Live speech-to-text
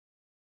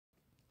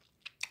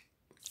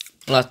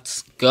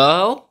let's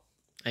go,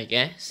 I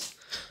guess.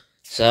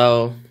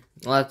 So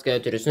let's go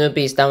to the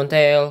Snoopy's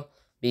Downtail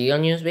Beagle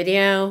News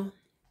video.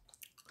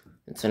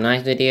 It's a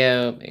nice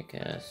video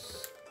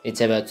because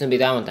it's about Snoopy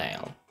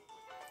Downtail.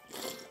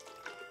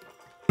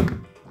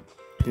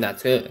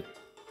 That's good.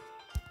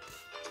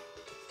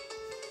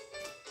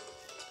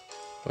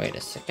 Wait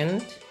a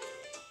second.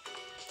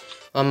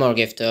 One more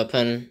gift to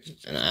open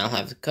and I'll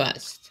have the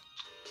quest.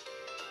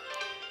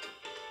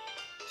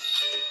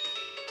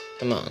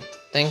 Come on,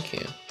 thank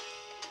you.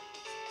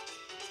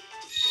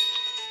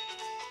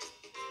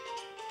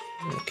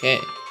 Okay,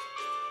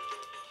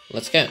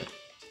 let's go.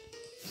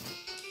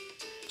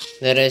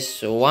 There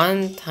is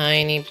one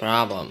tiny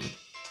problem.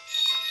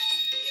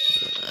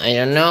 I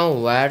don't know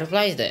where to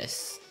place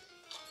this.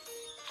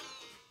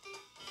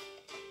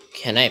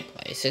 Can I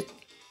place it?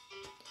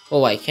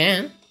 Oh, I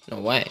can? No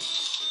way.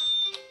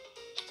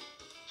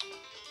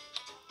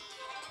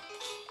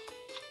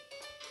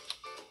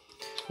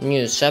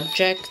 New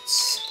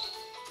subjects.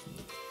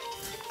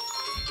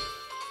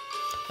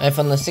 I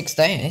found the 6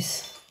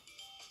 days.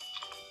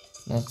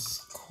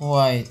 That's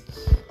quite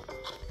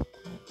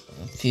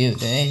a few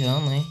days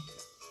only.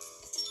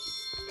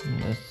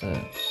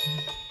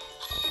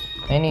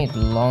 I need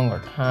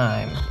longer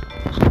time.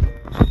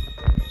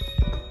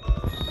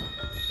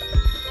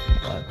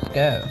 Let's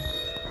go.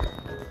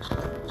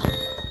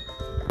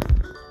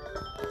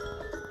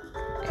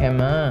 Come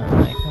on,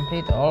 I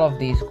complete all of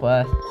these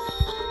quests.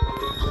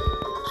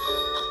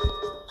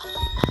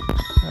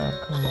 Oh,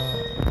 come on.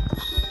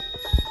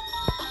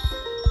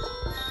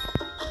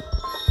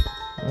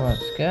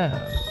 Let's go.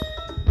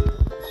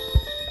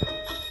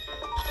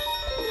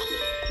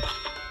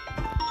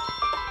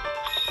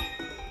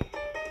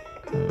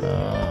 Come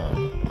on.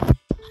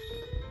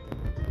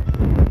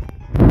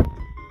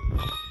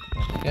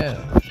 Let's go.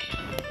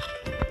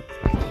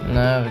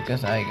 No,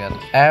 because I got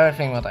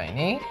everything what I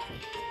need.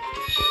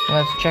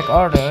 Let's check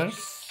orders.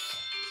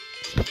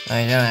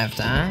 I don't have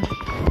that.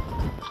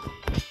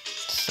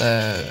 So,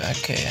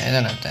 okay, I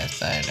don't have that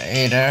side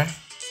either.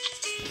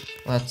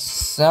 Let's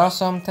sell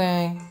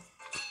something.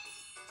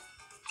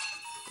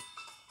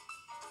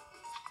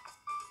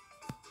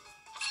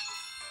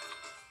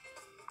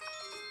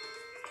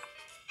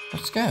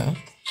 Let's go.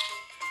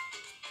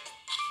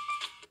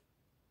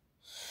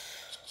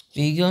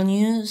 Beagle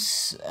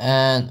News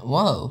and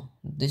whoa,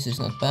 this is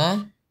not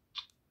bad.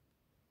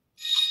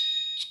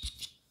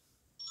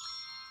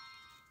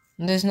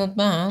 This is not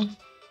bad,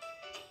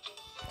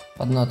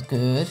 but not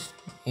good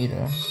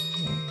either.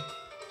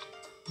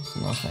 It's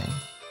nothing.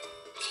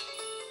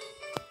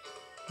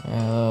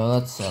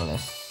 Let's sell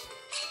this.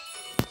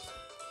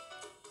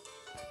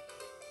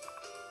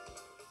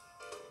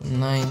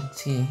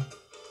 90.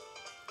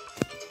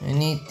 I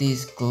need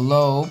these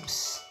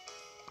globes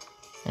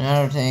and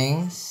other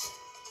things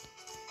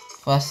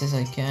fast as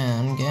I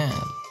can get.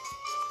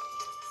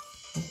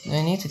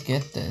 I need to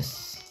get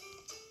this.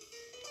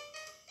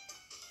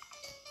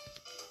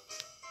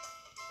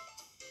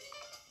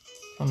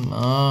 Come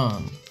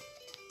on.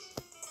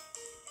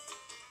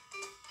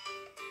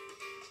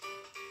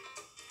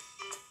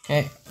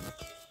 Okay.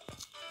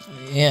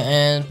 Yeah,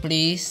 and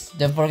please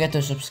don't forget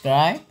to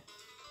subscribe.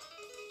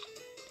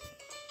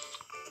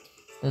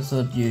 That's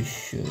what you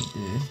should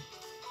do.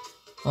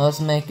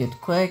 Let's make it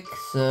quick.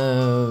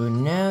 So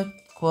no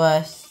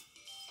quests.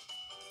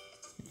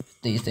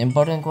 These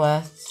important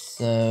quests.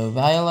 So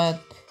Violet.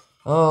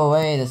 Oh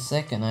wait a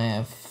second, I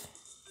have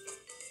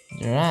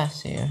the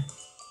rest here.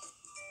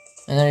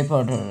 And a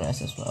reporter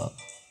rest as well.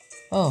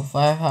 Oh,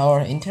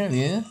 5-hour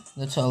interview.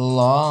 That's a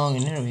long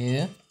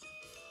interview.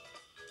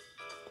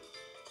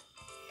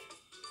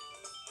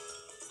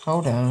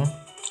 Hold on.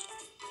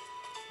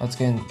 Let's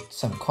get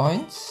some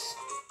coins.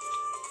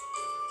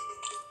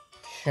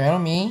 Share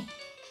me.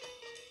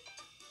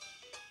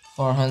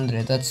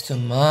 400. That's too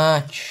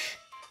much.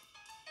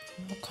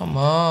 Oh, come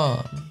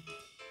on.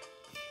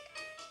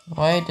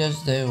 Why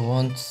does they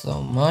want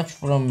so much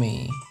from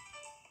me?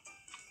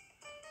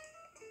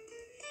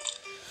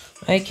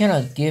 I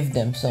cannot give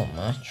them so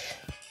much.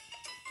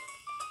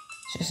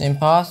 It's just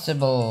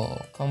impossible.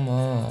 Come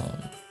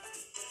on.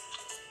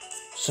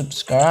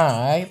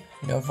 Subscribe.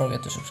 Don't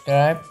forget to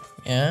subscribe.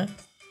 Yeah.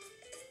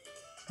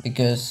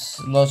 Because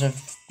lots of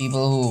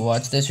people who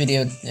watch this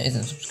video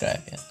isn't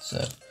subscribed yet.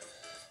 So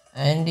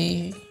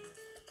Andy.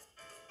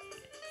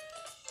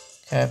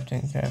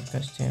 Captain Crab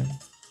costume.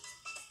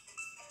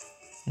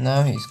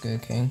 Now he's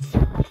cooking.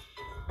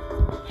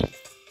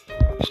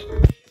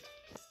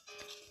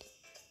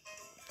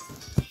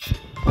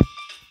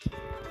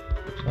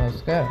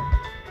 Let's go.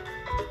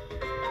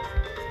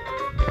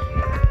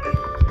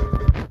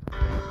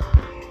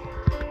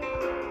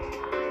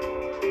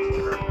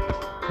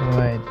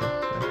 Wait a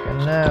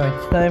second. Now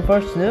it's time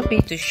for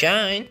Snoopy to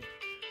shine.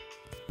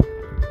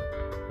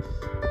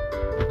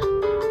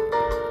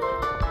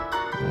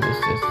 This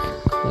is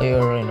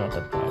clearly not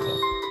a problem.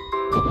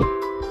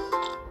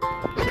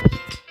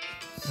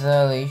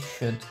 Sally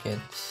should get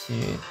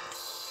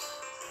suits.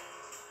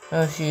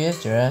 Oh, she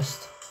is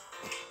dressed.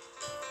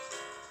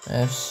 I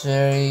have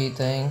 3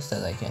 things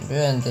that I can do,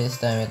 and this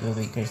time it will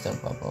be crystal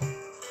bubble.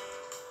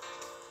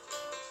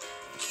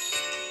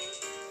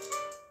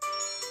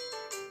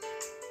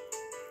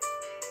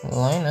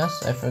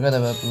 Linus, I forgot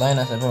about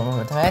Linus. I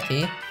promoted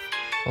Hattie.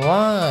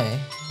 Why?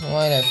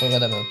 Why did I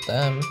forgot about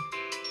them?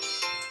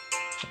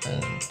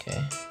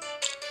 Okay.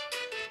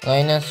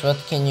 Linus, what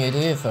can you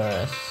do for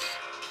us?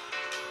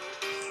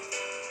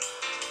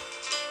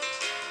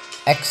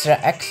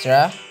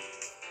 Extra.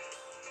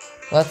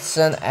 Let's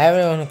send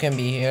everyone who can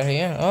be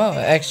here. Oh,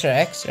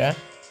 extra.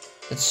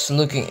 It's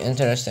looking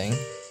interesting.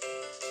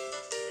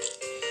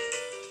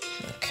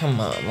 Come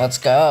on, let's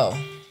go.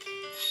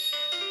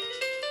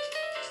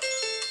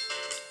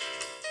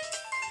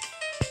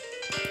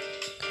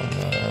 Come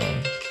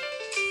on.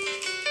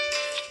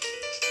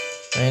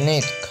 I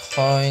need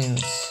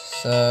coins,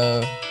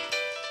 so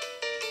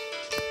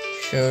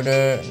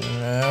shoulder,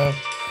 nope.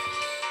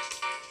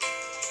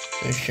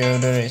 The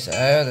shoulder is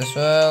out as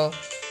well.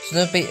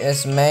 Snoopy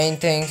is main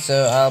thing,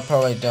 so I'll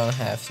probably don't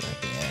have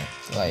Snoopy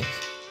yet. Like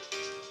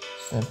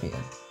Snoopy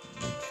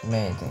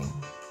main thing.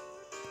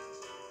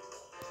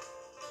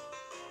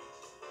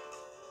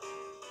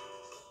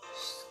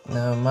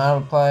 Now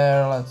Marvel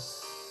player,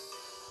 let's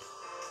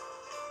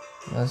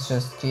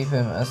just keep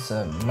him as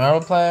a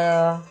Marvel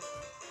player,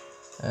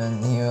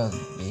 and he will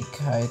be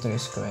kite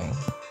risking.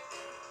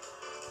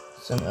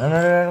 Some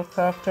other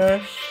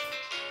characters.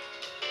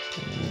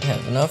 We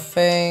have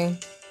nothing.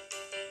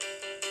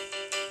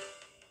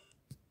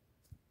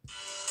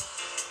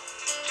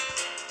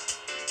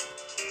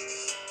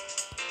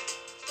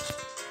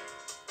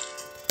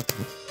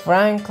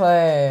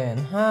 Franklin,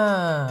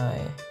 hi.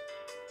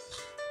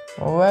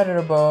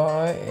 Weather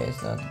boy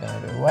is not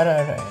gonna do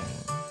weathering.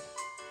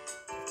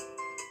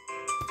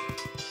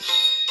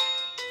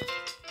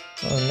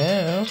 Oh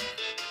no.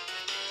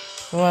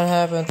 What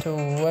happened to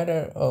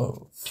weather?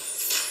 Oh.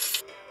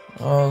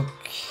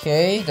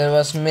 Okay, that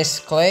was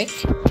misclick.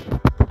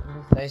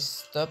 I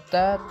stopped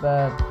that,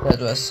 but that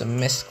was a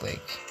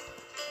misclick.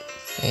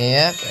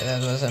 Yep,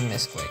 that was a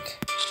misclick.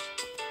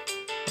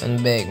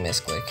 And big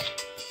misclick.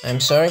 I'm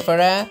sorry for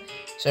that.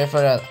 Sorry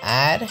for that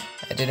ad.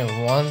 I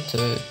didn't want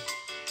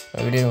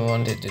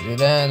it to do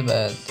that,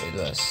 but it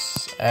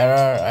was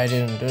error. I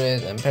didn't do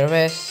it on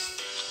purpose.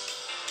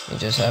 It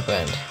just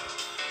happened.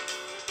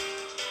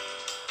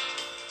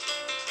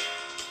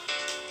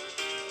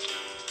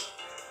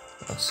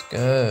 Let's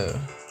go.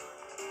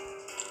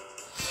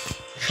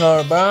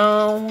 Charlie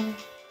Brown.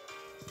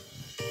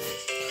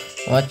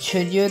 What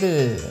should you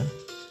do?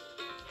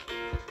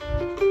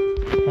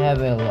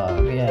 Have a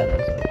log. Yeah,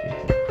 that's what you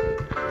should do.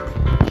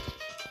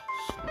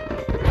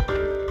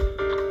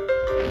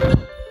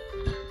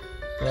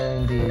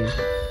 Selling these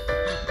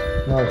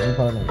not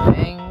important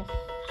things.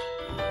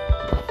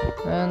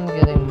 And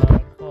getting more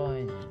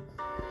coins.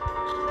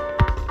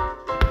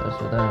 That's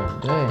what I'm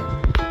doing.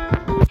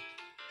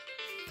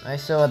 I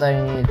saw what I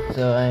need,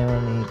 so I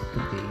will need to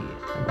be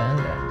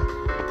abandoned.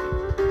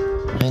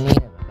 I need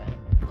him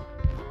abandoned.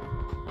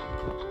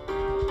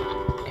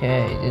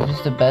 Okay, this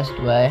is the best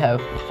way I have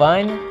to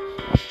find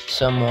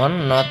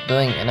someone not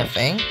doing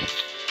anything.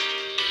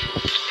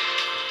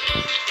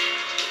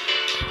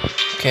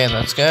 Okay,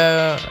 let's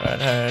go.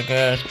 Red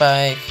girl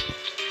Spike.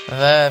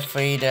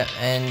 Frida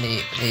and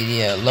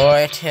the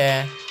Lord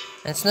here.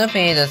 And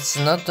Snoopy that's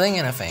not doing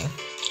anything.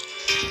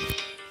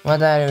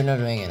 What are you not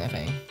doing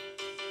anything?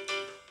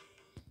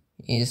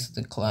 Is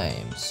the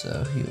claim,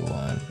 so he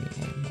won't be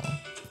able.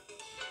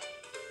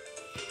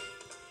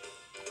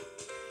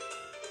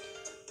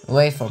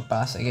 Wait for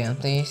pass again,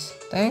 please.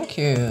 Thank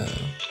you.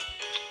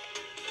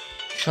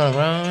 Charlie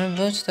Brown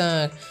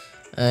Woodstock.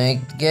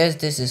 I guess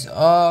this is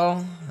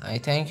all. I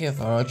thank you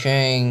for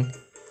watching.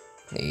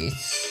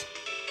 Please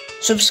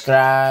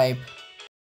subscribe.